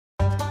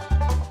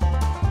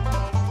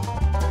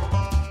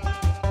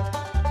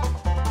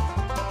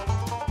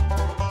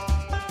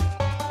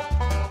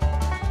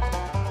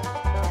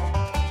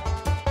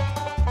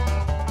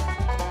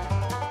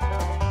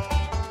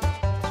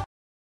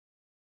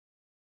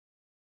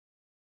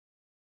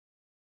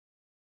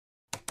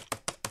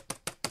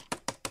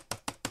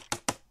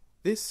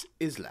This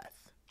is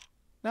Leth.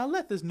 Now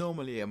Leth is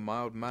normally a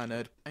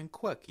mild-mannered and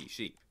quirky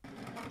sheep,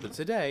 but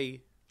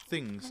today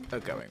things are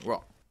going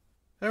wrong.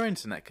 Her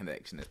internet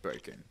connection is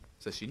broken,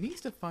 so she needs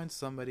to find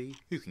somebody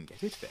who can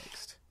get it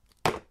fixed.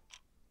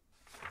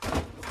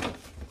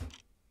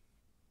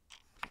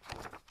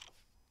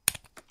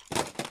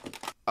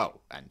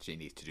 Oh, and she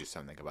needs to do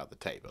something about the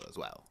table as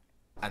well.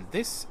 And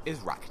this is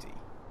Racti.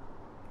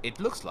 It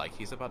looks like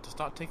he's about to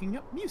start taking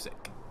up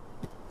music.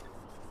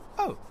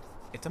 Oh,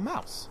 it's a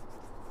mouse.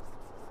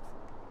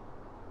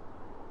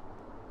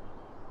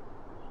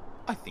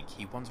 I think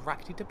he wants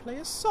Racti to play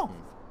a song.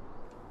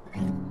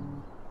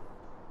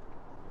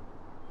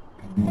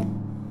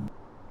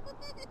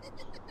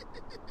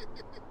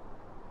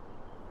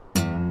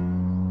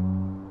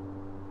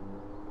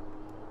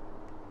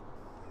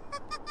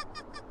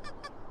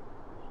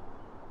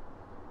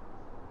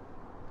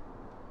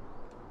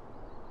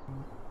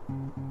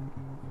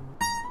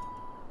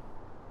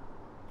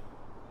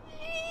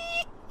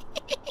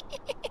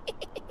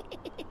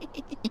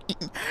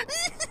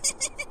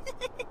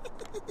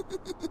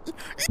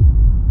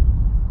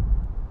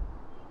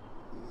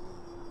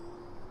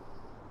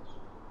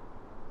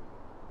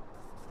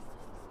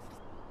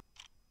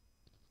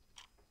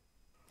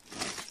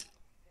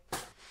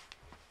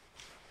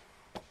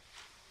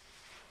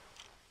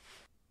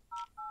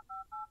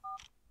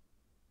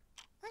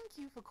 Thank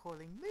you for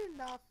calling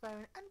Moolah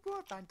Phone and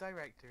Broadband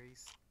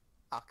Directories.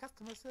 Our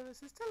customer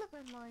services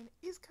telephone line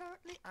is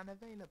currently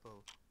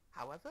unavailable.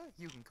 However,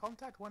 you can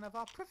contact one of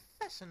our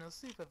professional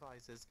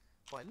supervisors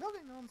by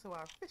logging on to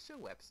our official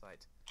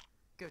website.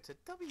 Go to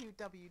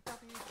www.moolah.co.uk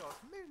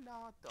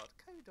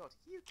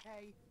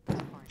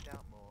to find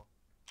out more.